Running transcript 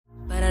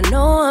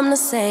know I'm the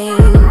same,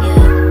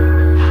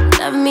 yeah.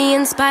 Love me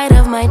in spite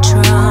of my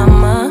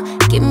trauma.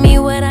 Give me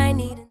what I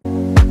need.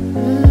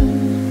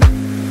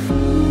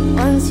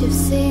 Once you've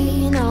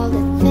seen all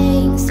the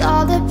things,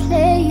 all the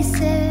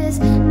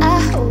places, I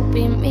hope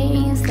it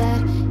means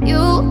that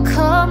you'll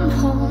come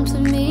home to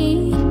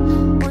me.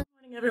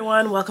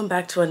 Everyone, welcome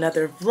back to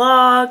another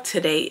vlog.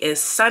 Today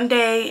is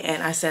Sunday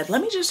and I said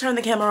let me just turn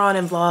the camera on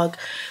and vlog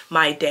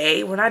my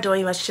day. We're not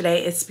doing much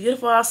today. It's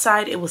beautiful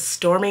outside. It was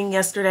storming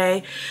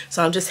yesterday,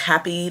 so I'm just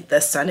happy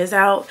the sun is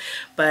out.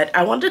 But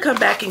I wanted to come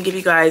back and give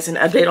you guys an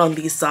update on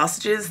these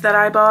sausages that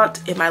I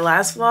bought in my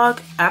last vlog.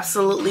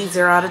 Absolutely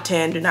 0 out of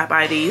 10. Do not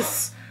buy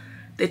these.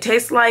 They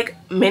taste like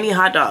mini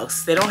hot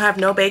dogs. They don't have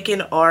no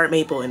bacon or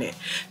maple in it.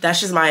 That's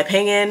just my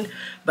opinion,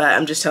 but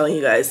I'm just telling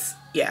you guys,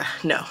 yeah,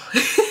 no.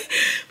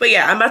 But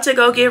yeah, I'm about to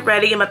go get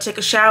ready. I'm about to take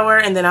a shower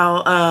and then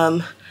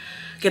I'll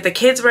get the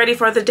kids ready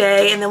for the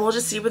day and then we'll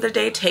just see where the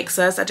day takes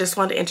us. I just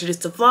wanted to introduce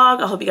the vlog.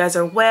 I hope you guys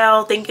are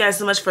well. Thank you guys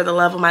so much for the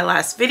love of my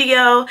last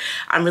video.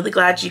 I'm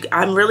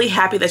really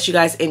happy that you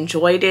guys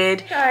enjoyed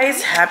it.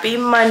 Guys, happy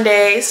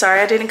Monday.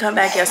 Sorry I didn't come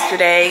back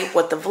yesterday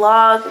with the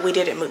vlog. We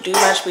didn't do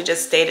much. We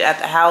just stayed at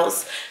the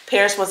house.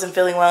 Paris wasn't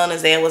feeling well and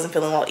Isaiah wasn't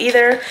feeling well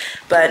either,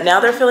 but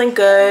now they're feeling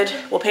good.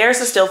 Well, Paris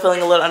is still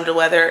feeling a little under the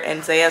weather and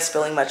Isaiah's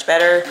feeling much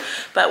better,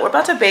 but we're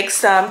about to bake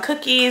some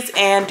cookies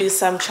and do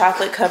some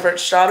chocolate covered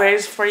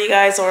strawberries for you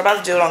guys. So we're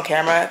about to do it on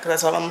camera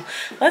because I told him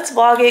let's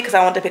vlog it because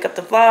I want to pick up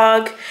the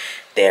vlog.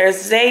 There's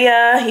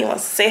Isaiah, he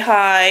wants to say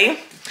hi.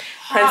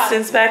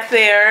 Princeton's back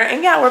there,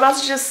 and yeah, we're about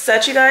to just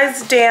set you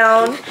guys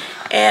down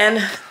and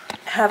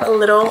have a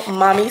little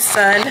mommy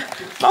son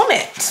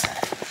moment.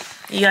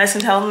 You guys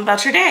can tell them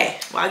about your day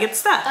while I get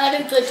stuff. I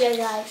had a good day,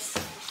 guys.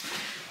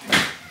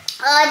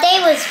 Our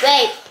day was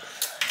great.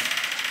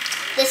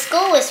 The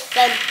school was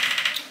fun.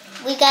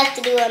 We got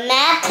to do a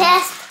math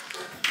test.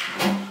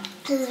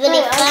 It was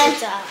really fun.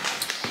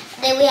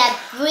 Then we had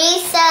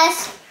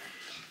recess.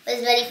 It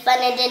was really fun.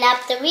 And then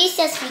after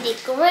recess, we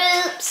did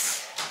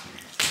groups.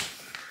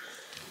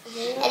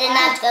 And then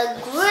after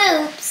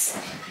groups,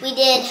 we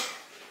did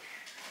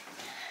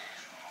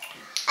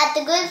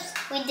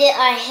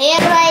our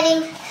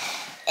handwriting.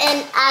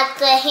 And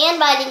after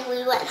handwriting,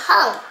 we went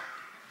home.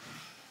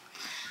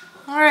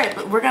 All right,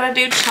 but we're gonna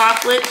do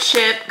chocolate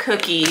chip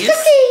cookies.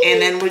 And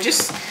then we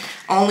just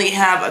only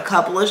have a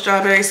couple of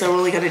strawberries, so we're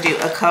only gonna do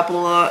a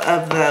couple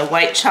of the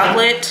white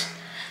chocolate.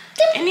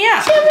 And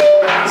yeah,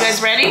 you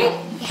guys ready?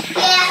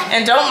 Yeah.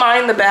 And don't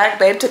mind the back.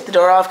 Babe took the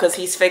door off because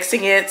he's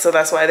fixing it, so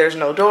that's why there's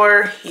no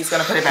door. He's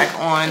gonna put it back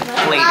on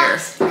later.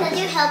 Can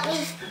you help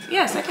me?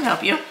 Yes, I can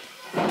help you.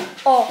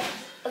 Oh,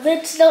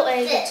 there's no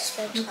egg.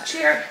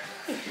 Chair.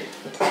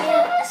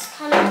 Yeah, it's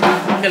kind of...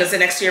 I'm gonna sit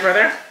next to your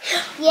brother.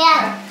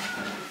 Yeah.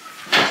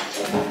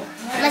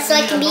 So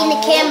I can be in the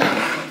camera.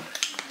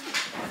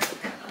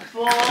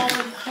 Well,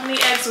 how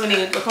many eggs do we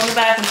need? Look on the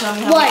back and tell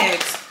me how many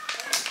eggs.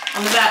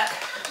 On the back.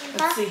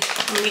 Let's see.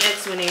 How many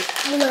eggs do we need?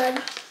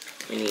 One.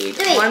 We need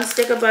 1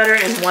 stick of butter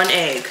and 1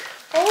 egg.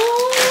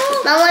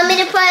 Oh. Mom, want me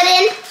to put it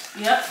in?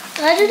 Yep.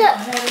 I do that.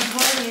 Go ahead and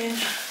put it in.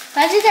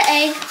 I do the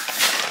egg.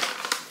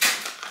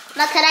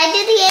 Mom, can I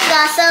do the egg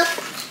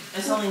also?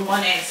 It's only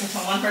 1 egg, so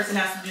one person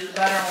has to do the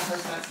butter and 1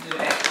 person has to do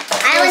the egg.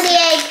 I want the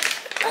egg.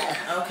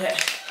 Okay.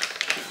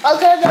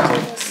 Okay,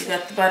 You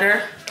got the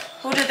butter.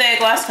 Who did the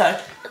egg last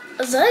time?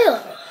 Isaiah.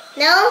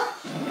 No?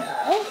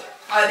 No.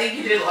 I think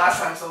you did it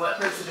last time, so let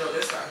person do it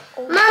this time.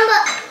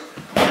 Mama.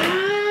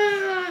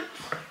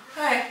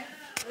 Hey.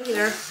 Look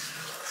there.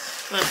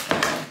 Look.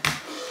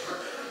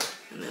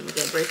 And then we're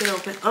going to break it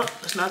open. Oh,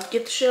 let's not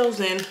get the shells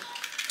in.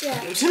 Yeah.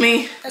 Give it to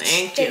me. That's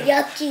Thank the you.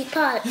 yucky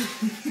pot.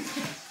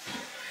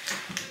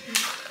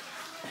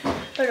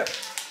 You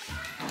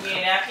need a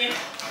napkin?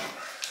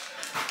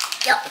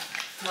 Yep.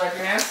 Wipe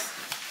your hands?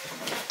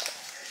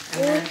 I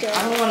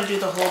don't want to do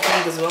the whole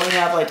thing because we only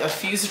have like a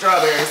few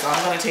strawberries, so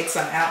I'm going to take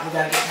some out and we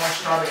got to get more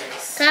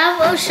strawberries. Can I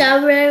have a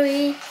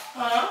strawberry?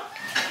 Huh?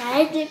 Can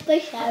I dip a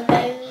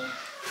strawberry?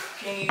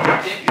 Can you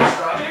dip your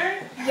strawberry?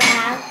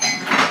 Yeah.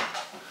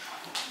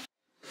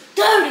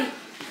 Dirty.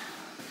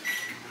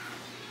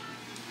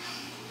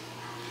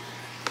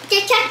 The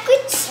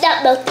chocolate's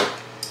not melted.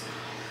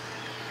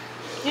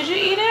 Did you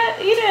eat it?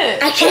 Eat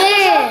it. I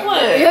can't.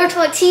 Chocolate. Here's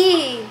my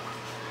tea.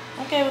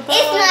 Okay, but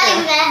It's not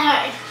even that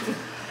hard.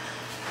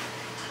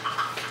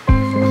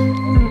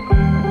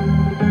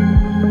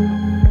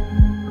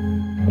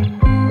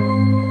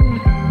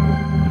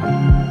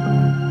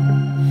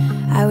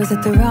 I was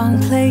at the wrong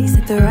place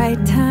at the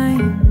right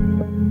time,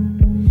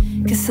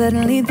 'cause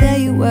suddenly there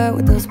you were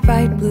with those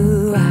bright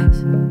blue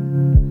eyes.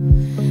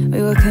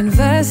 We were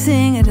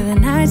conversing under the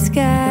night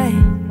sky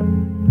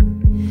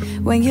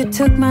when you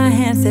took my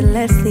hand, said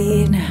let's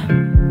leave now.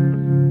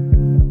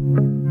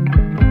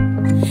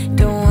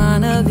 Don't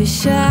wanna be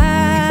shy,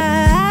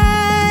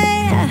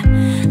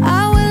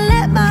 I will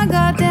let my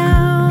guard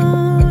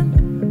down.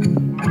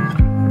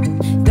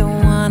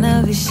 Don't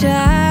wanna be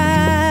shy,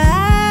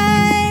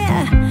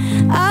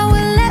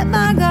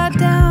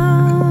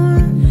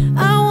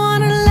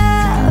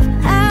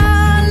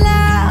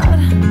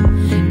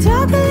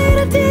 talk a little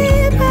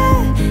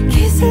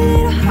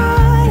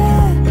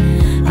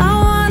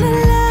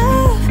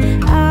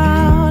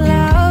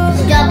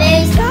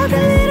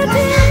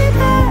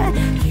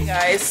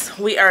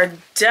we are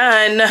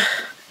done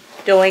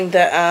doing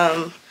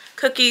the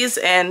cookies,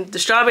 and the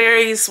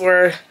strawberries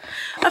were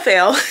a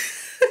fail.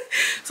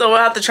 So we'll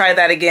have to try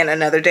that again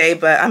another day,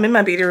 but I'm in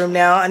my beauty room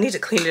now. I need to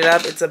clean it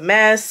up. It's a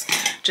mess.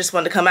 Just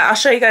wanted to come out. I'll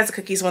show you guys the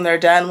cookies when they're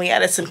done. We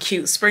added some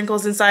cute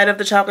sprinkles inside of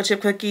the chocolate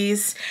chip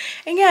cookies.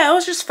 And yeah, it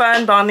was just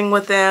fun bonding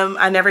with them.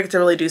 I never get to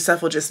really do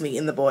stuff with just me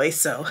and the boys,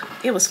 so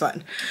it was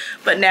fun.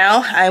 But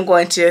now I'm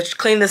going to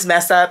clean this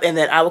mess up, and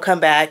then I will come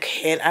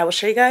back and I will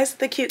show you guys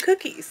the cute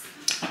cookies.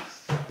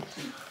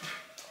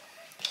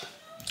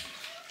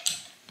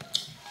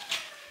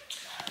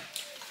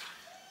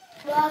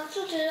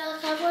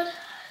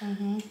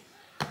 Mm-hmm.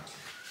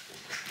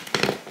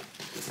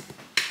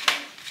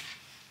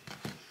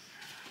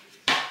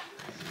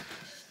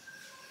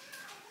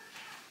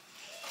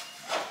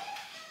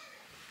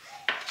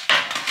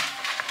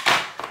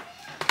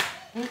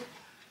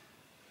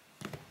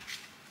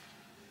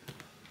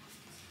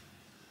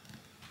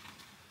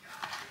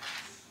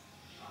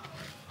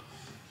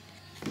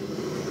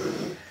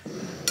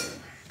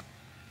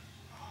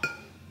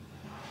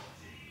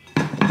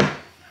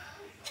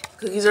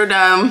 Cookies are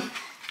done.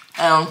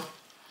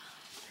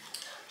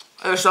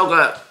 They're so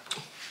good.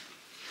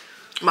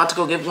 I'm about to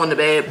go give one to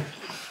Babe.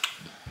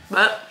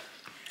 But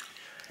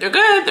they're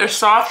good. They're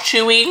soft,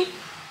 chewy.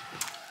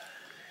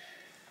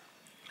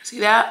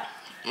 See that?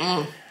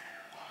 Yeah.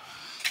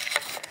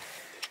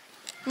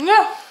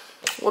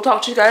 We'll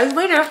talk to you guys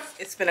later.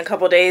 It's been a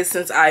couple days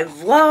since I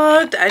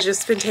vlogged. I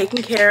just been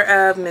taking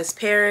care of Miss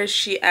Paris.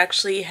 She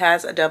actually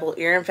has a double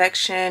ear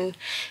infection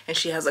and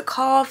she has a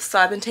cough, so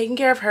I've been taking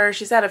care of her.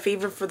 She's had a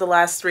fever for the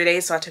last 3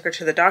 days, so I took her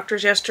to the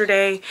doctor's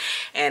yesterday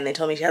and they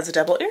told me she has a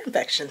double ear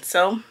infection.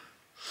 So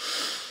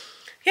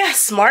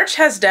yes, March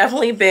has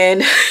definitely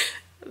been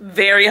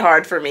very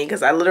hard for me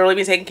because I literally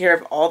been taking care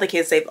of all the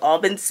kids. They've all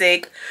been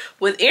sick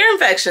with ear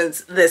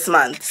infections this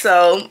month.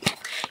 So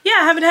yeah,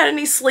 I haven't had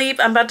any sleep.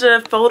 I'm about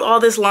to fold all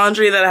this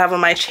laundry that I have on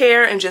my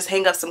chair and just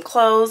hang up some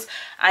clothes.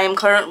 I am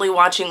currently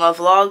watching a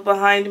vlog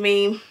behind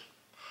me.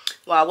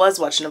 Well, I was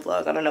watching a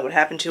vlog. I don't know what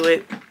happened to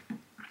it.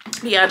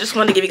 But yeah, I just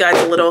wanted to give you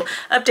guys a little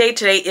update.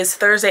 Today is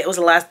Thursday. It was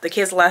the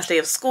kids' last day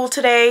of school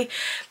today.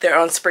 They're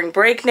on spring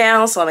break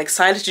now, so I'm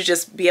excited to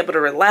just be able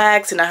to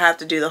relax and not have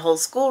to do the whole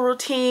school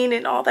routine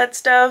and all that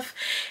stuff.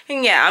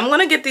 And yeah, I'm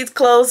gonna get these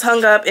clothes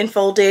hung up and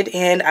folded,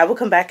 and I will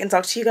come back and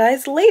talk to you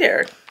guys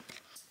later.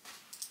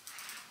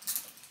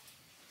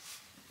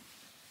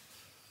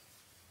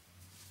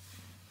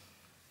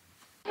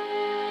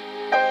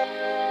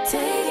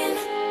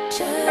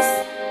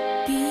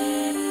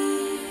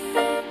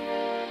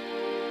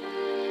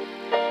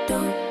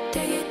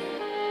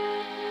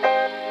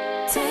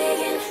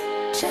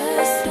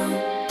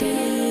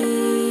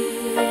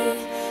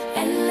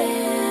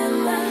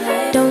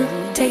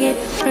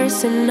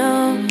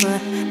 Personal,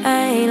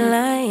 I ain't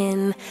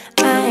lying,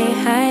 I ain't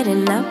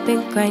hiding, I've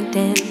been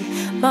grinding,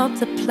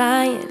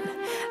 multiplying.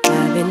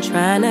 I've been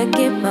trying to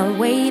get my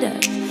weight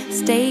up,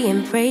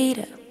 staying prayed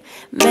up,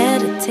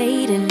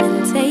 meditating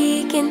and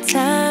taking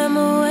time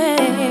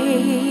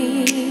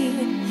away.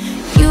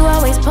 You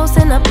always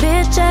posting up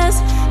pictures,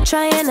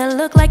 trying to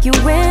look like you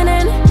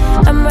winning.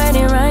 I'm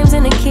writing rhymes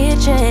in the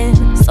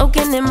kitchen,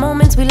 soaking in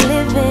moments we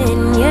live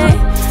in,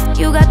 yeah.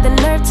 You got the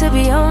nerve to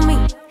be on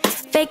me,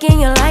 faking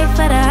your life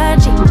for the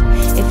IG.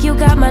 If you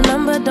got my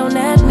number, don't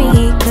add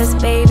me, cause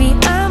baby,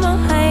 I'm on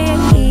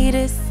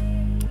hiatus.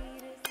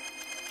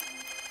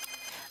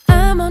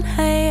 I'm on hiatus.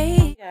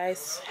 Hey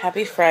guys,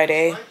 happy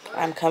Friday.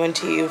 I'm coming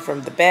to you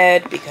from the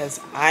bed because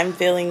I'm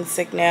feeling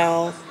sick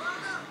now.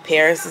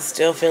 Paris is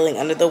still feeling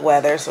under the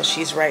weather, so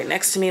she's right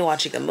next to me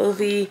watching a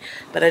movie.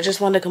 But I just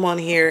wanted to come on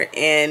here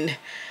and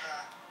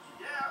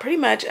pretty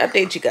much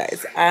update you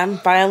guys. I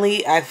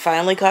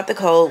finally caught the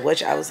cold,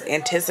 which I was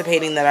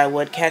anticipating that I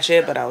would catch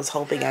it, but I was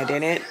hoping I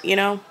didn't, you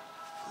know.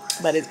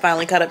 But it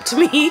finally caught up to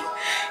me,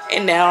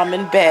 and now I'm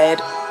in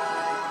bed.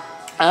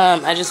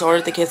 I just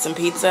ordered the kids some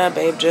pizza.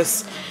 Babe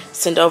just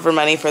sent over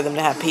money for them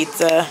to have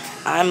pizza.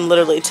 I'm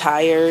literally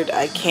tired.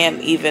 I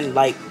can't even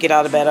like get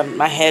out of bed.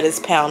 My head is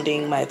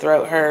pounding. My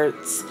throat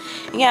hurts.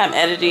 And yeah, I'm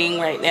editing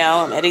right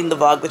now. I'm editing the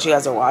vlog that you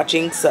guys are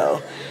watching,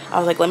 so I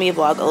was like, let me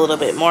vlog a little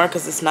bit more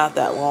because it's not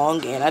that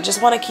long, and I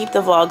just want to keep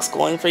the vlogs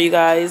going for you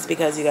guys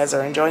because you guys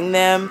are enjoying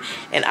them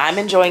and I'm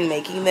enjoying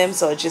making them.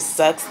 So it just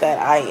sucks that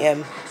I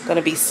am going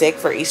to be sick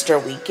for Easter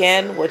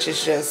weekend, which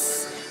is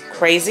just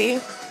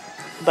crazy,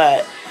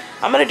 but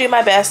I'm going to do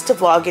my best to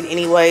vlog it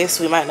anyway,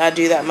 so we might not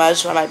do that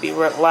much. I might be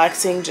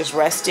relaxing, just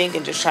resting,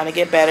 and just trying to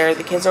get better.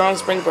 The kids are on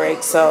spring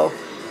break, so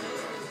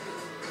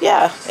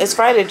yeah, it's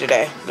Friday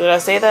today. Did I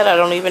say that? I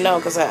don't even know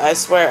because I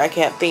swear I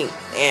can't think,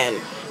 and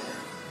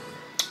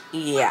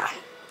yeah.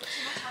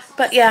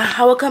 But yeah,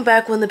 I will come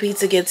back when the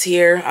pizza gets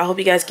here. I hope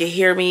you guys can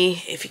hear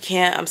me. If you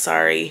can't, I'm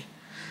sorry.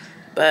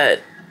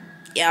 But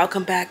yeah, I'll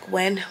come back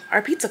when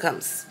our pizza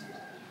comes.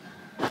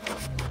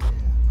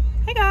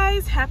 Hey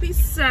guys, happy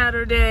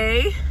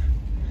Saturday.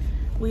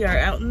 We are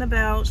out and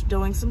about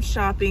doing some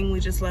shopping.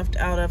 We just left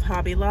out of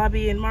Hobby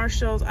Lobby and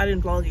Marshall's. I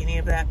didn't vlog any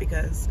of that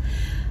because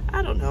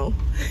I don't know.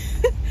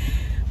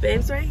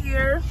 Babe's right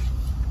here.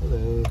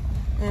 Hello.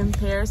 And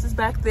Paris is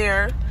back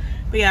there.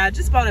 But yeah, I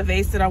just bought a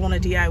vase that I want to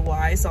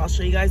DIY, so I'll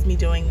show you guys me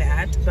doing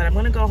that. But I'm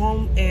gonna go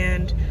home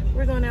and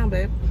we're going now,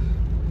 babe.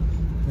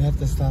 We have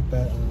to stop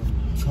at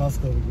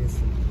Costco to get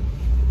some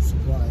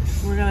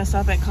supplies. We're gonna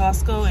stop at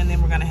Costco and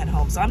then we're gonna head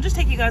home. So I'm just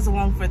taking you guys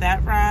along for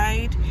that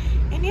ride.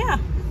 And yeah,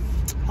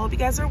 hope you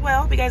guys are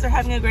well. Hope you guys are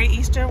having a great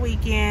Easter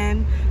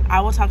weekend.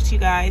 I will talk to you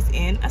guys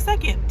in a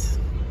second.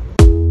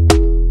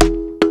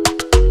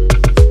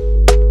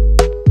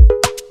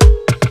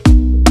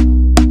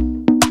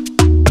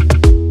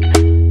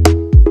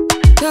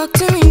 Talk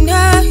to me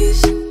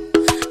nice,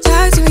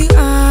 talk to me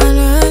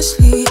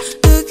honestly,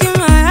 look in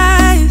my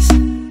eyes,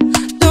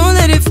 don't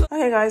let it.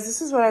 Okay guys,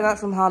 this is what I got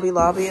from Hobby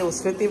Lobby. It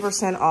was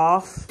 50%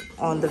 off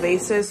on the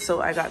vases,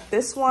 so I got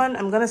this one.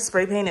 I'm gonna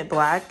spray paint it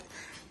black,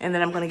 and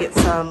then I'm gonna get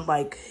some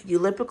like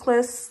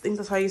Eulypicus, I think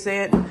that's how you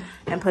say it,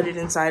 and put it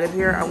inside of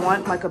here. I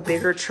want like a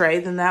bigger tray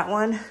than that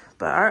one,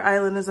 but our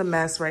island is a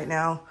mess right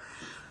now.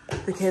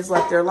 The kids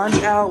left their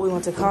lunch out. We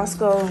went to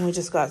Costco and we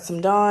just got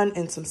some Dawn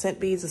and some scent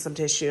beads and some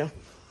tissue.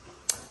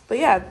 But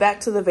yeah,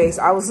 back to the vase.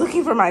 I was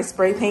looking for my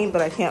spray paint,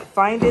 but I can't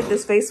find it.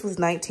 This vase was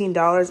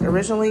 $19.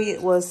 Originally,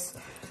 it was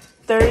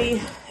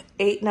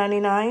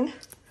 $38.99.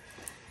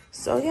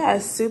 So yeah,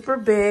 it's super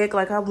big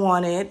like I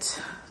wanted.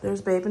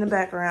 There's Babe in the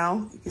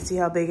background. You can see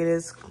how big it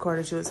is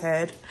according to his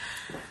head.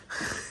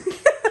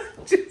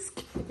 Just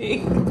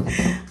kidding.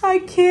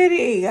 I'm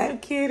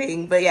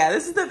kidding. But yeah,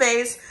 this is the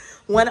vase.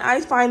 When I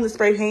find the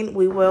spray paint,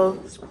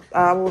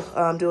 I will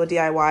do a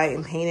DIY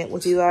and paint it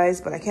with you guys,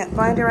 but I can't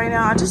find it right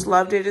now. I just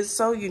loved it. It's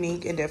so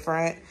unique and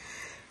different.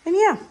 And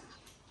yeah,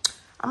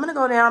 I'm gonna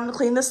go down, I'm gonna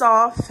clean this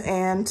off,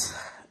 and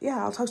yeah,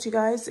 I'll talk to you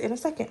guys in a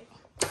second.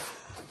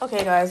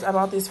 Okay guys, I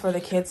bought these for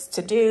the kids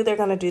to do. They're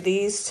gonna do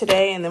these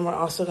today, and then we're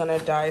also gonna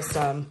dye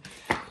some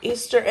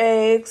Easter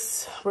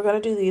eggs. We're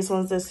gonna do these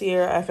ones this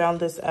year. I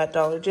found this at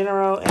Dollar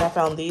General, and I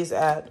found these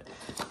at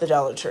the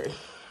Dollar Tree.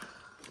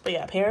 But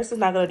yeah, Paris is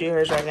not going to do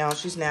hers right now.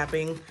 She's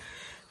napping.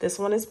 This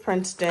one is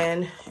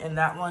Princeton, and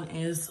that one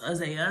is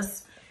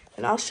Isaiah's.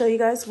 And I'll show you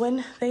guys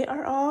when they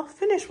are all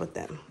finished with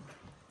them.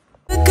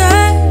 Make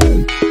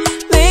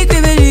me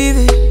believe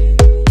it.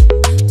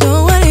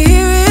 Don't want to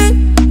hear it.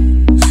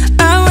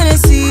 I want to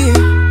see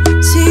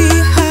it. See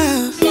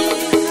how.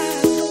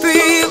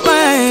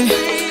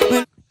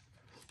 Rewind.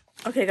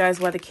 Okay guys,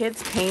 while the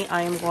kids paint,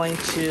 I am going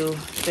to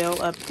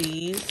fill up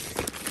these.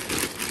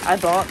 I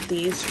bought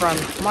these from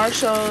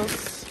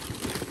Marshall's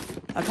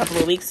a couple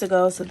of weeks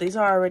ago, so these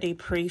are already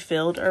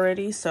pre-filled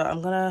already. So I'm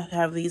gonna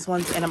have these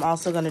ones, and I'm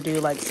also gonna do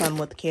like some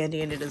with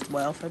candy in it as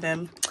well for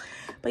them.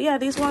 But yeah,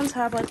 these ones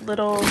have like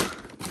little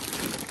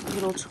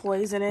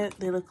toys in it.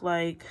 They look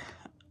like,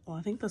 well,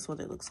 I think that's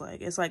what it looks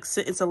like. It's like,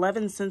 it's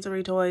 11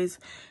 sensory toys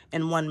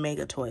and 1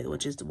 mega toy,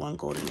 which is the 1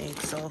 golden egg.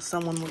 So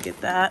someone will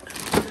get that.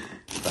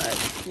 But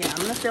yeah,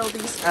 I'm gonna fill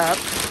these up,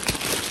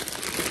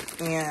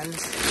 and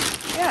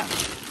yeah,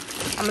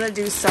 I'm gonna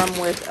do some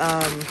with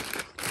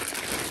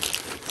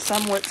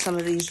some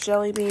of these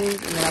jelly beans,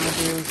 and then I'm gonna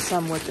do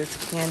some with this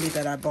candy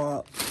that I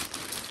bought.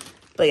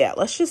 But yeah,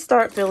 let's just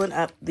start filling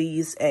up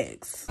these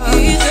eggs. You don't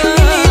need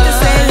to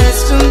say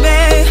less to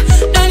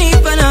me. Don't need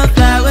for no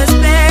flowers,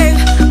 babe.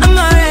 I'm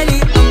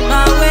already on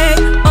my way,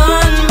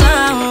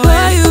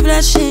 Why you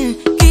blushing?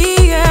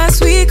 Yeah,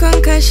 sweet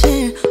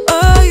concussion.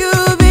 Oh, you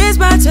miss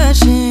my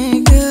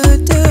touching.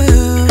 Good, do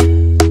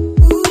you?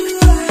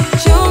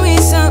 Show me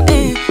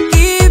something.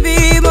 Give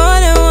me more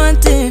than one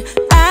thing.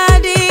 I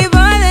need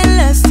more than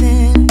less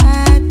than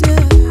I do.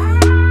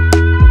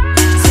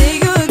 Say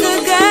you a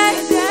good guy.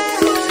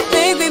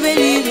 Make me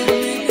believe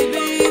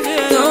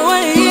it. Don't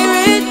wanna hear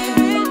it.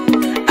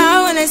 I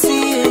wanna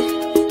see it.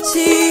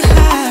 See how.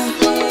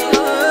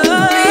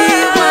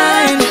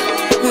 Rewind.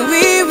 When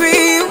we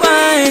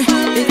rewind,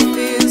 it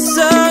feels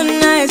so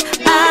nice.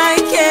 I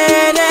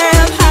can't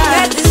help how.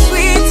 Got this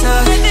sweet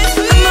talk.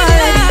 I'm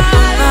already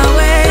on my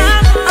way.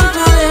 I'm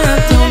pulling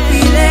up, don't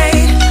be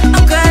late.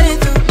 I'm cutting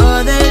through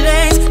all the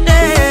lanes.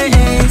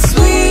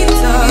 Sweet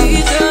talk.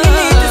 You don't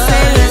need to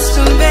say less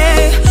to me.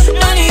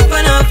 No need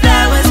for no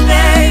flowers,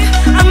 babe.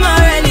 I'm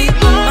already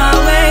on my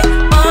way.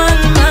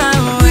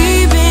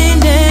 We've been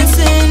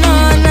dancing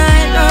all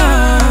night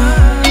long.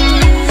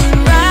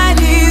 Right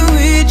here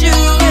with you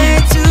way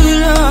too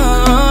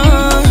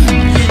long.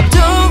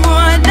 Don't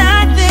want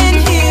nothing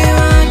here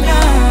or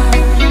now.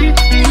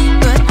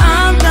 But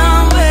I'm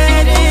done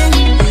waiting.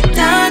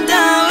 Down,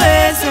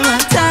 wasting my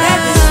time. Got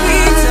this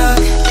sweet talk.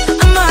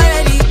 I'm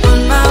already on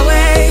my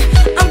way.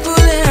 I'm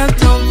pulling up,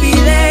 don't be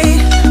late.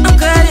 I'm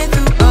cutting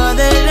through all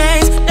the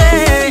lanes.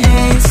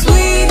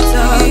 Sweet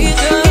talk. You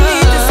don't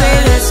need to say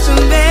less to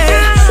me.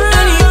 No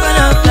need for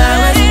no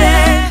flowers,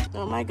 babe.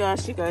 Oh my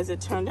gosh, you guys,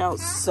 it turned out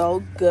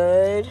so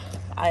good.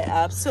 I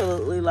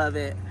absolutely love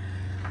it.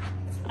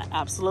 I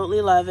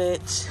absolutely love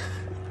it.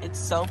 It's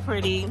so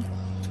pretty,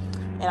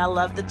 and I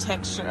love the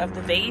texture of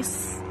the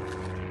vase.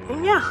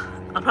 And yeah,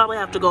 I'll probably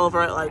have to go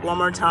over it like one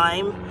more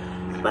time,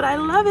 but I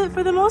love it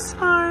for the most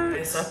part.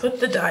 Okay, so I put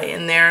the dye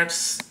in there.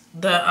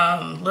 The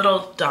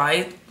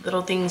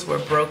little things were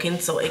broken,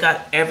 so it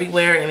got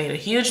everywhere. It made a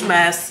huge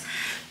mess.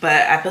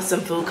 but I put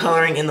some food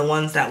coloring in the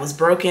ones that was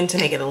broken to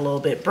make it a little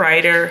bit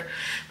brighter.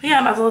 But yeah,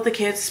 I'm about to let the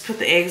kids put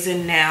the eggs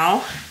in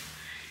now.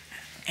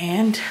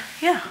 And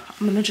yeah,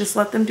 I'm gonna just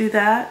let them do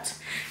that.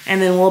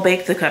 And then we'll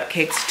bake the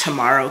cupcakes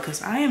tomorrow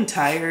because I am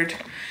tired.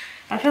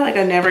 I feel like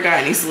I never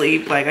got any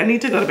sleep. Like I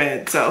need to go to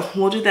bed. So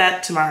we'll do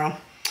that tomorrow.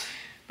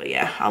 But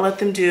yeah, I'll let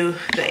them do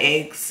the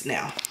eggs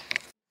now.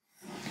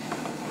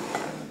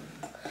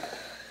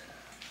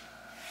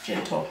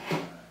 Gentle.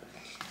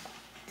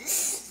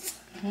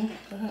 Go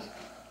ahead.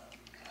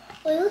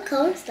 Wait, what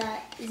color is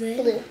that? Is it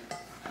blue?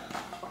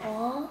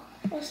 Oh,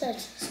 what's that?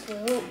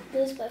 Screw.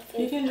 This is my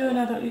favorite. You can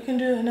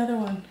do another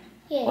one.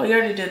 Yeah. Oh, you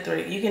already did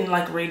 3. You can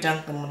like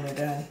re-dunk them when you're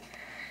done.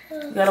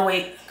 You gotta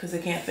wait because they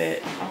can't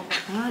fit.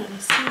 Alright,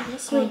 let's see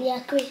this one.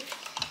 Yeah, green.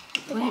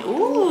 Wait,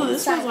 ooh,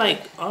 this is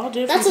like all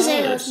different That's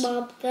a colors. Zayas,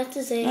 Mom. That's a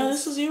Zayas. No,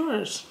 this is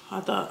yours. I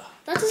thought.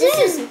 That's a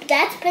Zayas.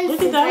 That's pencil.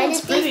 Look at that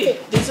one's pretty.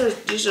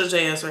 These are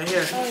Zayas right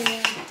here. Oh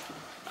yeah.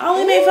 I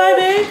only made 5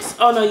 eggs.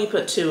 Oh no, you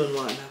put 2 in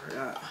one. I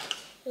forgot.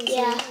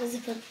 Yeah, was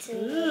it put 2? Ooh.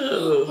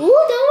 Ooh,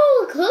 that one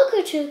was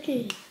cooker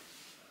chicken.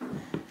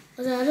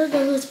 I don't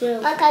know who's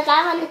real. Look,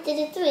 I wanted to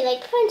do 3,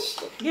 like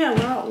punched it. Yeah,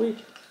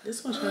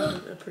 this one's got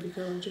a pretty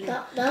color too.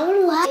 That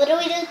one was. What do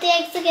we do with the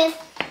eggs again?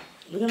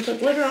 We're gonna put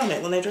glitter on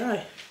it when they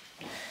dry.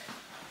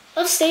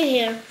 I'll stay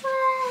here.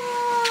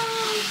 Wow.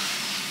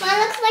 Mine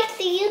looks like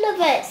the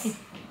universe.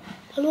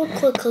 I'm gonna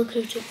cook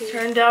cooker chicken.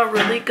 Turned out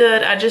really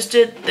good.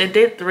 They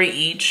did 3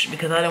 each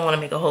because I didn't want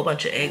to make a whole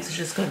bunch of eggs. It's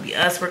just gonna be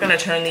us. We're gonna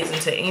turn these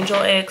into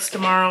angel eggs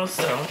tomorrow.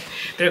 So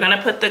they're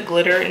gonna put the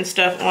glitter and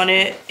stuff on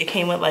it. It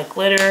came with like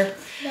glitter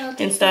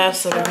and stuff.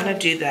 So they're gonna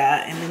do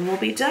that and then we'll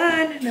be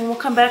done. And then we'll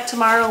come back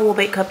tomorrow. We'll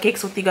bake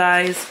cupcakes with you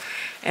guys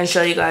and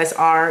show you guys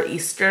our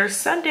Easter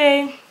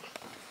Sunday.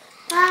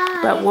 Bye.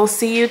 But we'll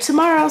see you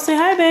tomorrow. Say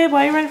hi, babe.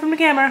 Why are you running from the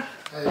camera?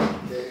 Hey,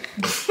 babe.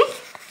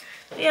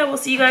 Yeah, we'll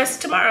see you guys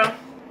tomorrow.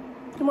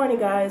 Good morning,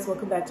 guys.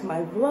 Welcome back to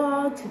my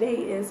vlog. Today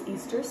is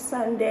Easter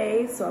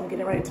Sunday, so I'm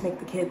getting ready to make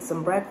the kids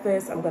some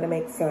breakfast. I'm gonna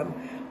make some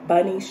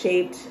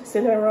bunny-shaped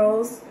cinnamon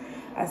rolls.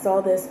 I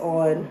saw this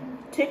on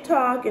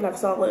TikTok and I've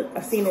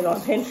seen it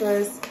on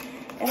Pinterest,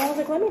 and I was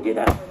like, let me do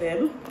that for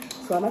them.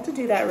 So I'm about to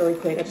do that really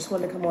quick. I just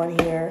wanted to come on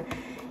here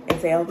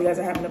and say I hope you guys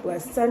are having a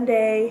blessed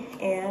Sunday.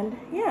 And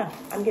yeah,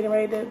 I'm getting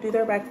ready to do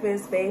their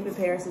breakfast. Babe and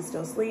Paris is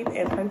still asleep,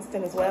 and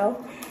Princeton as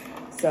well.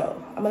 So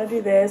I'm gonna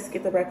do this,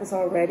 get the breakfast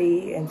all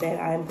ready, and then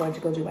I'm going to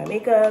go do my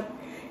makeup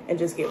and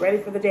just get ready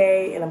for the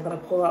day. And I'm gonna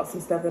pull out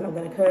some stuff that I'm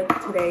gonna cook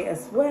today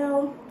as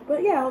well.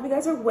 But yeah, I hope you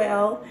guys are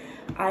well.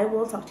 I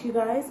will talk to you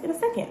guys in a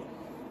second.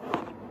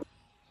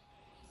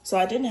 So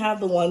I didn't have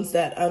the ones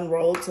that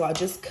unrolled, so I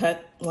just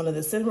cut one of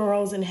the cinnamon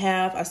rolls in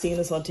half. I seen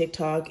this on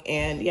TikTok,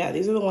 and yeah,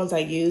 these are the ones I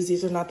use.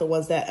 These are not the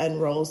ones that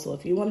unroll. So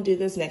if you want to do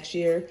this next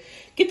year,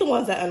 get the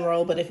ones that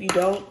unroll. But if you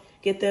don't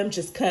get them,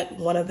 just cut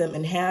one of them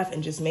in half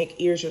and just make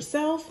ears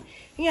yourself.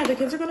 And yeah, the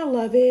kids are gonna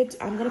love it.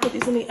 I'm gonna put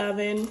these in the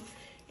oven,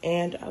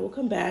 and I will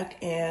come back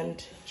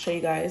and show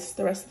you guys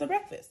the rest of the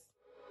breakfast.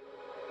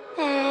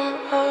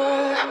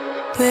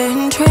 We're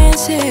in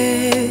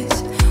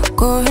trances,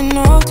 going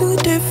off to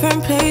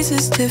different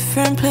places,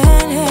 different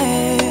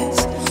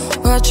planets.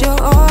 Watch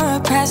your aura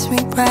pass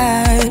me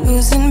by,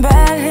 losing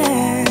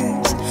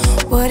balance.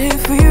 What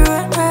if we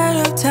run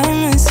out of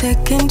time and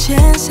second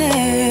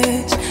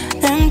chances?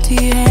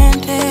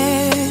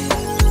 Empty-handed.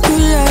 You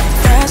like the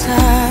fast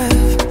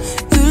life,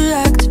 you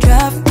like to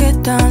drive and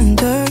get down and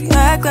dirty,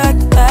 act like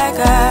the bad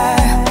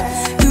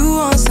guy. You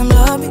want some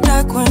love, me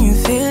like when you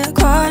feel like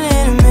calling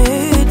at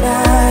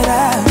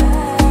midnight.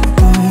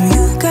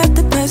 You got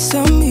the best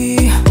of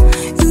me,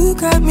 you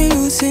got me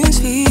losing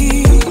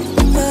sleep.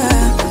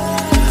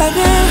 I've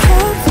been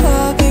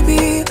hopeful,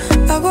 baby,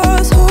 I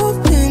was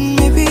hoping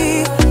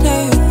maybe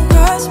that you'd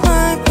cross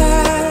my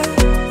path.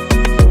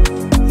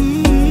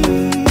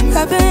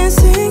 I've been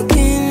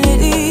sinking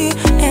lately,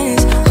 and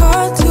it's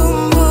hard to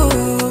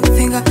move.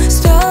 Think I'm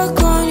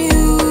stuck on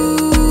you.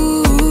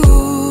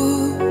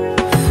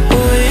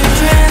 We're in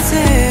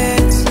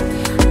transits,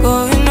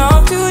 going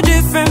off to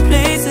different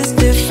places,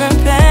 different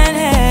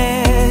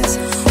planets.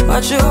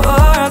 Watch your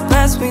aura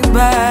pass me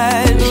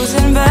by,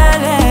 losing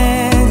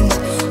balance.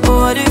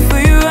 What if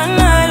we run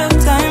out of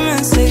time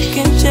and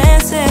second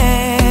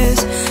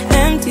chances?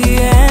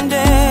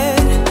 Empty-handed.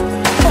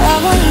 I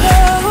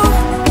wonder,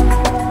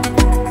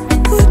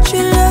 would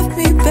you love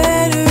me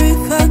better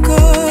if I go?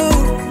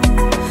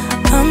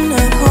 I'm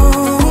not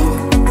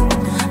home.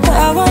 I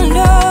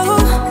wonder,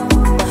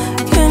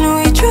 can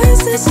we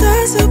trust the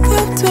stars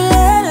above to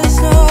let us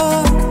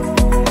know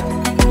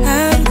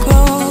how to go?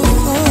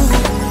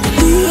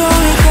 We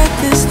only got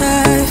this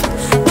life,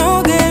 no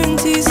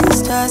guarantees and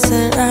stars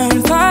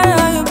align.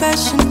 Follow your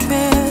passion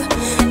trail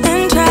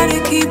and try to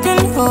keep an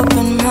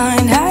open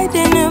mind.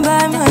 Hiding it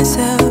by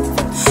myself,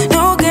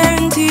 no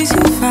guarantees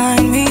you'll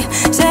find me.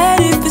 Said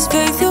if it's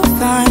faith you'll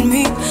find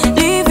me,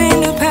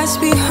 leaving the past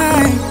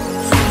behind.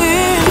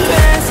 We're in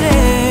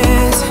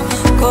trances,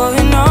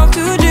 going off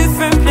to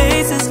different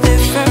places,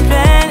 different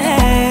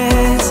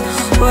planets.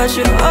 Watch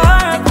your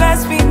aura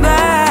pass me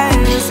by,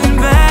 losing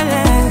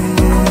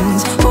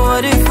balance.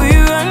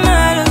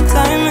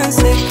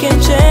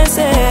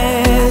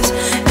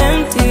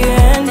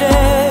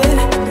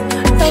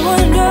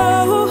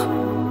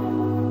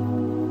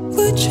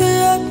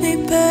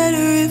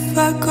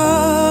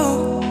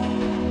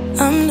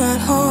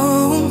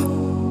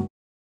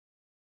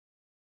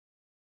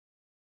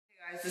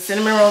 The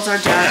cinnamon rolls are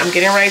done. I'm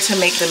getting ready to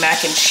make the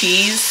mac and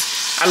cheese.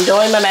 I'm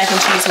doing my mac and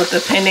cheese with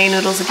the penne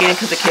noodles again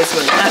because the kids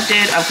really loved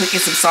it. I'm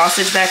cooking some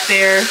sausage back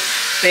there.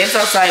 Babe's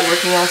outside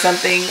working on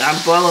something. I'm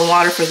boiling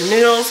water for the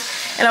noodles.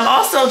 And I'm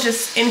also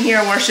just in here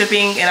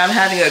worshiping, and I'm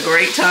having a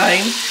great time.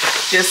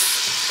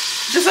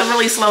 Just a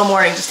really slow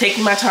morning, just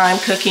taking my time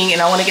cooking, and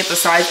I want to get the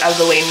sides out of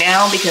the way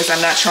now because I'm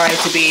not trying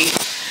to be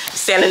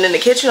standing in the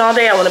kitchen all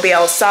day. I want to be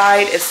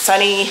outside. It's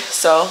sunny.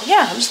 So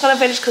yeah, I'm just going to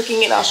finish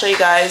cooking and I'll show you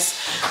guys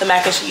the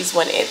mac and cheese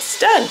when it's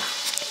done.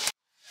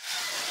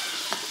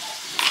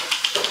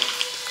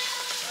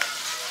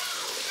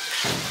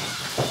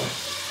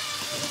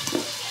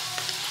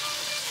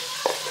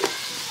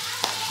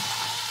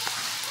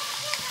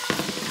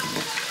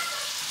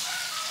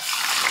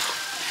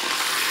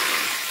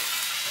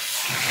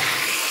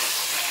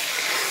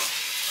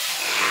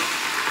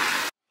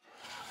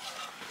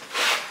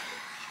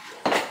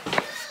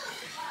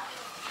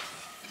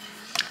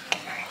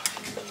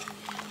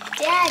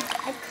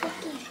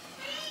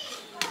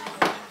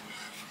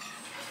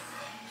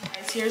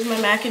 Here's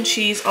my mac and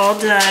cheese all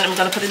done. I'm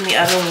gonna put it in the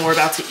oven when we're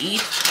about to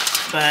eat,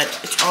 but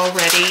it's all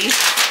ready.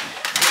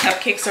 The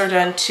cupcakes are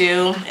done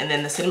too, and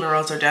then the cinnamon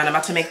rolls are done. I'm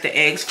about to make the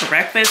eggs for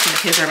breakfast, and the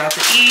kids are about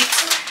to eat.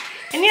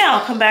 And yeah,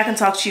 I'll come back and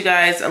talk to you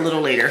guys a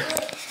little later.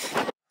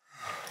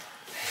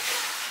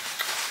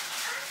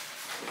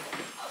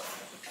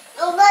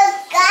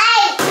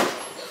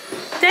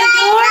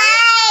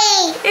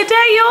 Is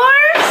that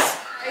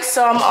yours?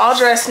 So I'm all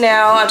dressed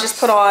now. I just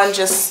put on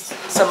just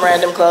some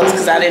random clothes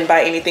because I didn't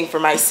buy anything for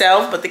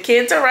myself, but the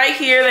kids are right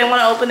here. They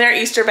want to open their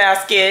Easter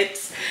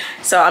baskets.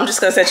 So I'm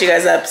just gonna set you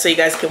guys up so you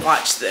guys can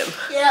watch them.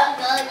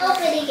 Yeah,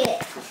 opening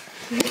it.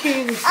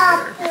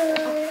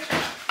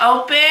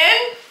 Open.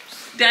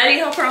 Daddy,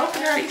 help her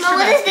open her Easter Mom,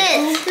 what is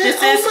basket. this?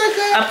 This is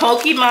a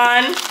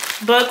Pokemon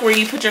book where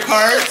you put your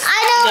cards.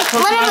 I know. You got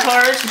Pokemon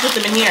cards, you put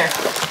them in here.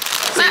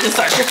 So you can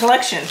start your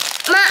collection.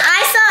 Ma,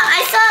 I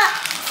saw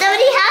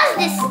somebody has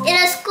this in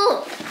a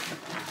school.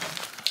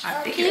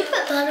 Can you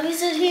put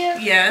batteries in here?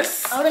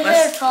 Yes. I want to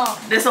hear it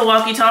talk. This is a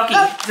walkie-talkie.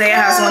 Zaya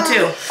has one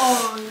too.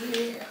 Oh,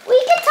 yeah.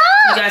 We can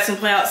talk. You guys can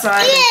play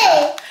outside.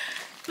 Yeah.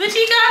 What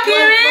you got,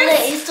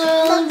 parents?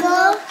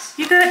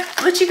 You got,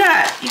 what you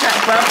got? You got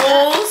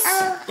bubbles.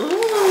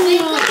 Ooh. You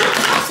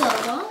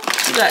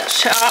got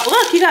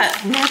look, you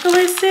got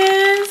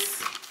necklaces.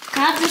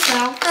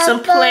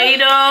 Some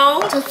Play-Doh.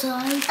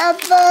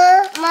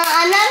 Ma,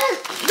 another.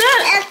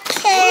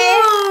 Okay.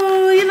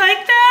 Ooh, you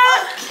like that?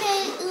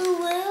 Okay,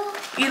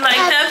 You like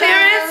that,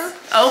 parents?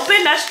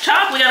 Open, that's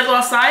chalk. We gotta go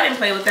outside and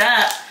play with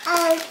that.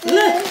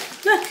 Look.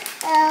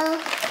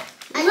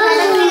 I'm trying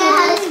to figure out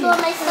how to spell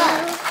my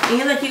stuff.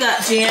 And look, you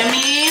got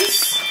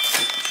jammies.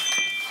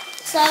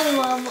 Sorry,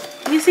 Mom.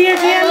 You see your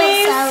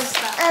jammies?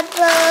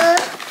 Open.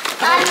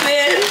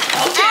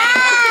 Okay.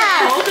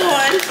 Hold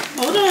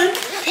on.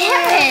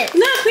 Parrot.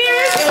 Look,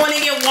 parents. And when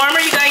it get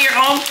warmer, you got your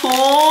own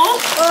pool.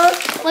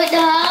 What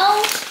the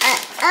hell?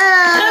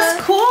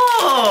 That's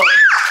cool.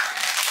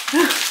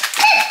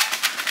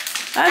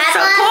 That's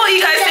so cool. You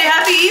guys say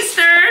Happy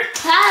Easter.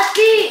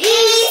 Happy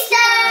Easter.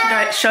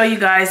 I show you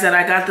guys that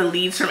I got the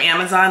leaves from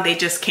Amazon. They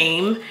just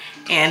came,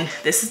 and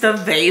this is the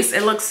vase.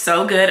 It looks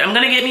so good. I'm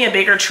gonna get me a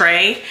bigger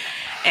tray,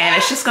 and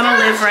it's just gonna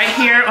live right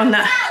here on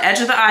the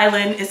edge of the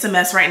island. It's a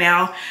mess right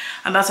now.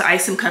 I'm about to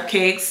ice some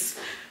cupcakes.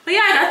 But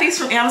yeah, I got these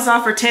from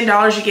Amazon for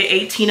 $10. You get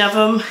 18 of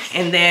them.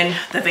 And then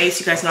the vase,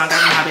 you guys know I got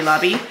from Hobby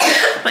Lobby.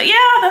 But yeah,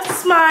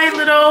 that's my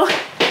little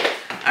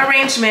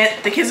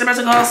arrangement. The kids are about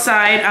to go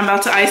outside. I'm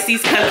about to ice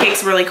these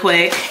cupcakes really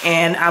quick,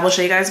 and I will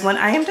show you guys when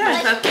I am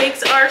done.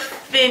 Cupcakes are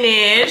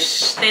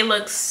finished. They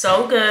look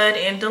so good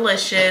and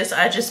delicious.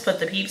 I just put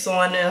the peeps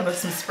on and put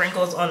some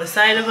sprinkles on the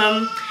side of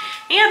them.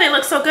 Yeah, they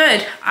look so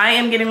good. I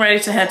am getting ready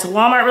to head to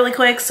Walmart really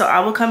quick, so I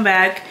will come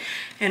back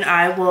and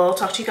I will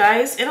talk to you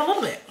guys in a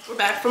little bit. We're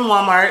back from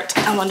Walmart.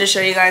 I wanted to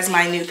show you guys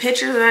my new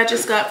pitcher that I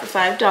just got for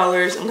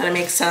 $5. I'm gonna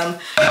make some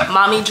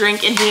mommy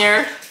drink in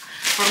here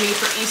for me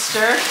for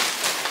Easter.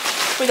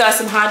 We got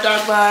some hot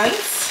dog buns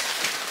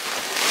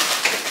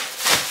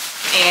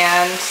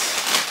and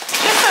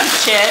just some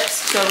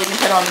chips so we can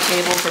put on the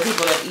table for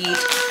people to eat,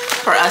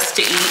 for us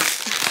to eat.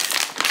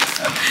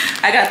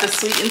 I got the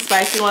sweet and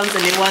spicy ones, the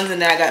new ones,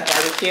 and then I got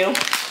barbecue.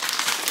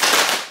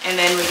 And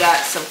then we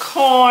got some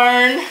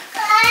corn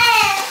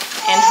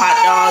and hot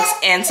dogs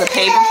and some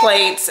paper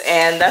plates,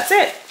 and that's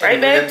it,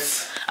 right,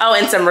 babes? Oh,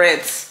 and some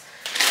ribs.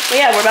 But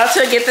yeah, we're about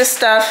to get this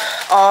stuff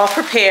all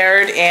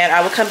prepared, and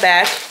I will come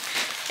back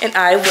and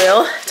I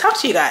will talk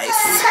to you guys.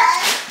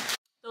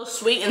 Those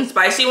sweet and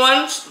spicy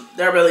ones,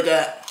 they're really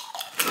good.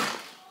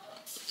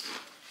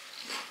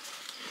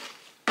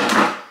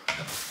 I'm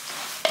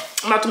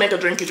about to make a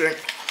drinky drink.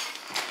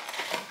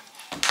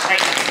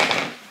 Right.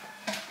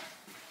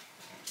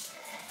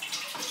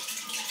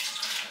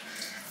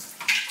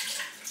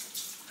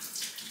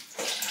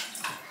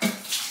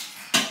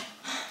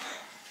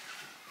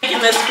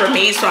 Making this for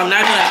me, so I'm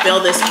not gonna fill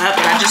this up,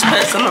 and I just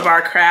put some of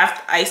our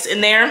craft ice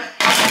in there.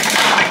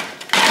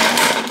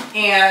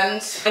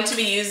 And I'm going to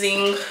be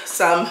using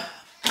some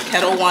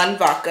Kettle One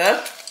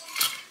vodka.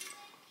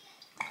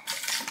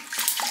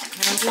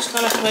 And I'm just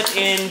gonna put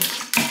in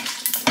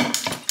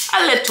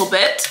a little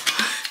bit.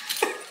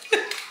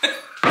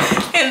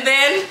 And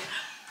then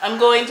I'm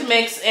going to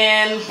mix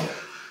in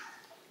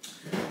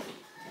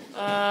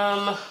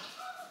I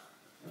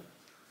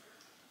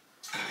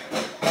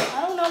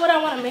don't know what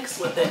I want to mix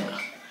with it.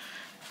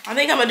 I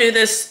think I'm gonna do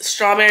this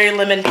strawberry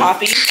lemon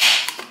poppy.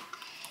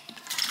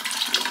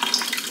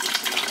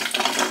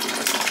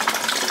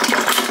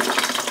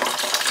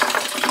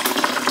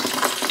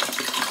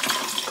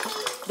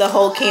 The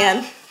whole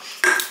can.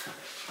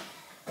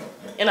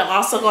 And I'm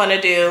also going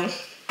to do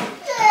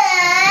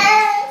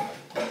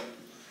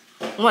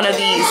one of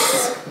these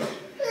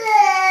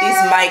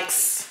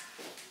mics.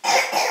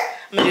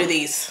 I'm gonna do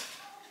these.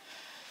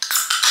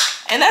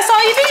 And that's all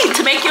you need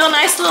to make you a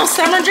nice little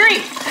summer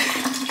drink.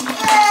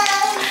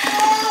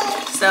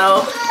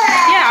 So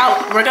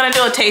yeah, we're gonna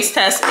do a taste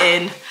test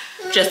in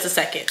just a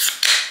second.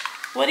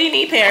 What do you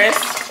need, Paris?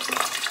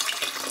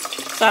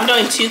 So I'm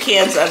doing 2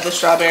 cans of the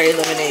strawberry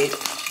lemonade.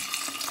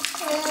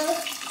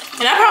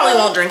 And I probably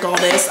won't drink all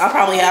this. I'll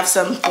probably have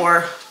some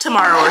for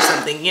tomorrow or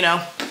something, you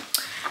know.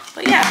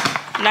 But yeah,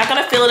 I'm not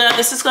gonna fill it up.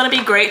 This is gonna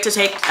be great to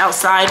take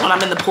outside when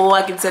I'm in the pool.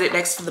 I can sit it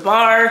next to the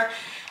bar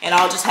and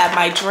I'll just have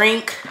my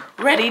drink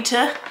ready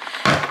to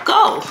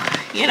go,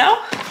 you know?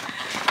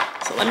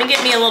 So let me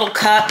get me a little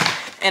cup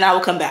and I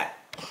will come back.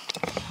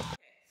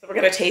 So we're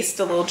gonna taste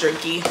a little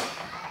drinky.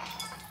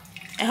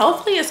 And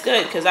hopefully it's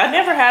good because I've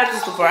never had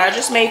this before. I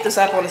just made this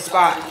up on the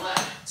spot.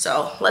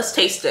 So let's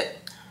taste it.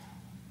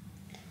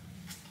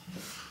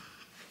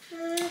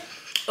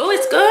 Oh,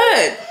 it's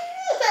good.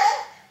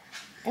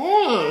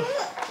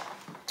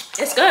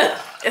 It's good.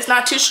 It's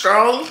not too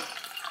strong.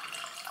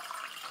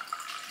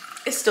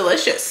 It's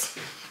delicious.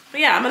 But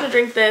yeah, I'm gonna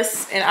drink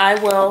this and I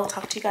will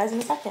talk to you guys in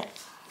a second.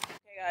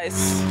 Okay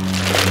guys,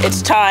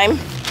 it's time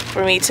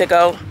for me to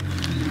go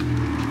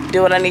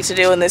do what I need to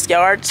do in this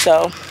yard.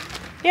 So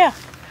yeah,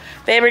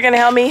 babe, you're gonna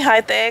help me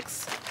hide the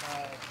eggs?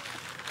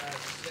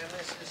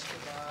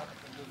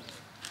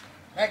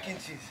 Mac and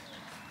cheese.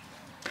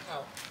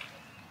 Oh.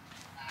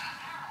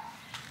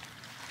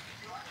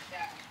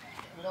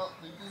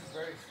 We do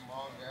very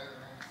small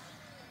gatherings.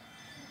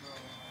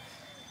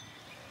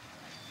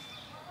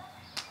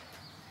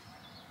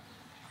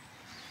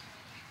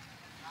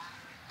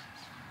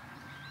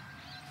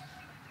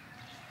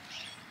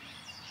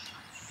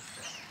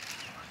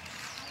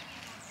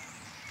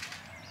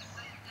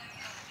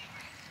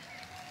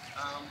 I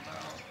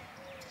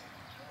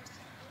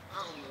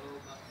don't know,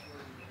 about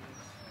 40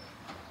 minutes.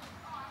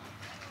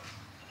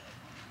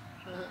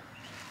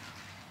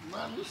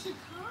 Mom, you should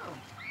come.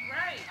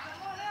 Right,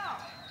 come on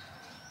out.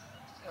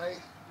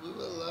 Like, we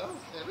would love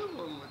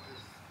everyone with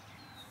this.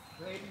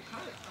 Baby,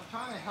 I'm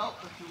trying to help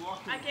if you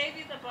walk in. I gave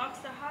you the box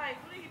to hide.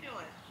 What are you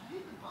doing? I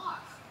need the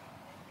box.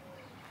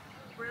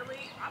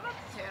 Really? I'm about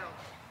to tell.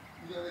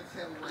 You gotta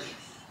tell where.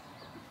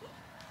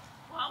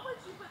 Why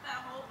would you put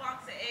that whole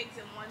box of eggs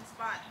in one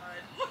spot,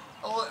 hon?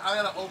 Oh, I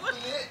gotta open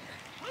it?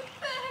 What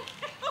the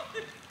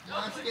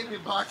hell? Mom, she gave me a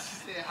box, she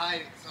said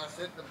hide it, so I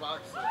sent the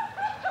box in.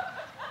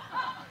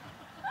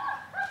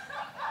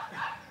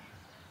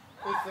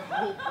 It's a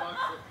whole box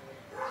of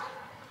eggs.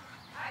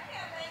 I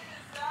can't make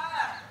this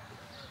up.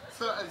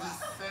 So I just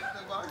sent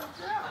the box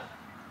down.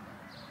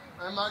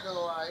 I'm not gonna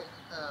lie,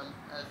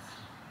 as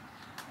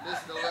Miss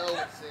Noel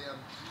would say,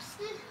 I'm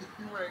juicy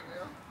right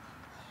now.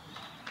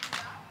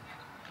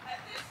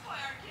 At this point,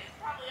 our kids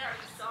probably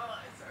already saw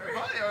us. They're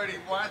probably already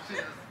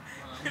watching us.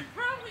 They're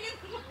probably in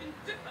the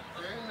window.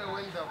 They're in the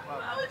window, Why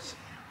Papa. would you...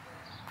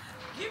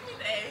 Give me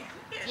the egg.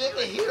 Give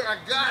it here, I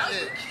got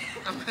it.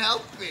 I'm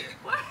helping.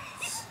 What?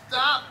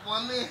 Stop,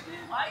 woman.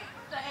 Why you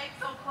put the eggs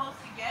so close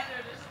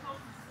together? They're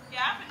supposed to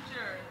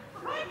scavenger.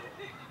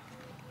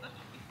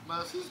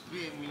 Mom, she's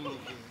being mean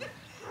again.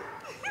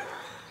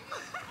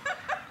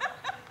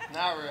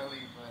 Not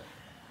really, but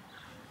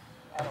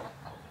I don't know.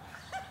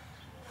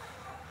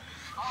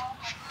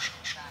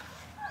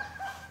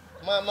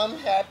 Mom, I'm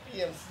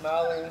happy, I'm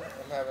smiling,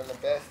 I'm having the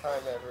best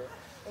time ever.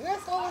 And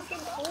that's all that's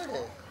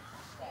important.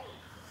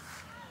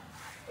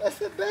 That's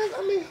the best,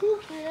 I mean, who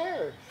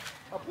cares?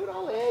 I put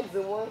all the eggs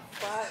in one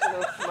spot and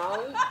I'm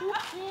smiling, who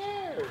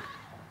cares?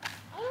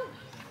 I don't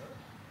care.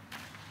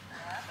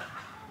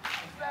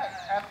 In fact,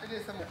 after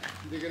this,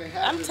 they're gonna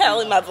have I'm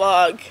telling my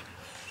vlog.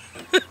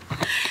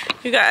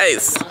 You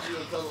guys.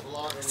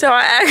 So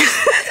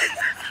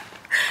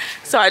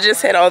I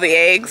just hid all the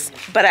eggs,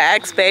 but I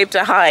asked Babe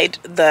to hide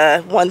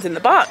the ones in the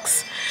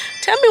box.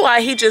 Tell me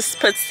why he just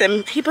puts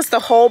them, he puts the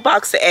whole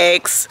box of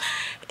eggs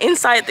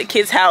inside the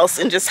kid's house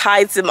and just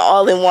hides them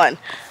all in one.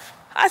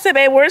 I said,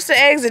 babe, where's the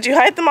eggs? Did you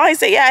hide them all? He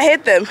said, yeah, I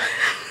hid them.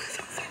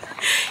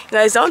 You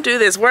guys, don't do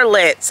this. We're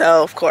lit,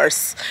 so of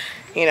course,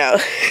 you know.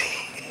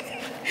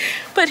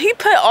 But he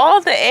put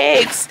all the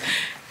eggs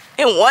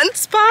in one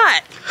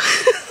spot.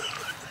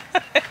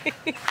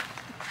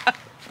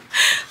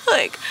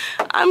 Like,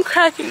 I'm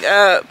cracking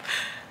up.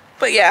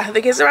 But yeah,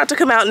 the kids are about to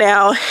come out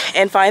now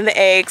and find the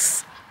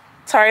eggs.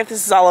 Sorry if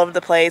this is all over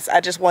the place.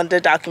 I just wanted to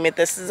document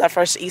this. This is our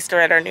first Easter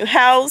at our new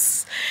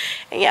house.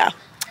 And yeah,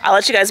 I'll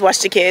let you guys watch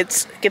the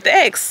kids get the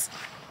eggs.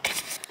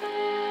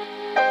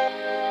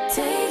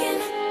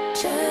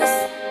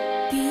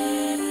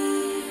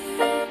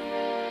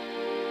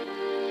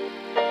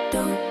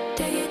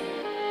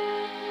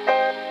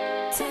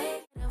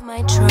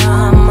 My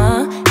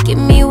trauma, give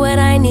me what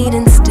I need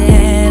and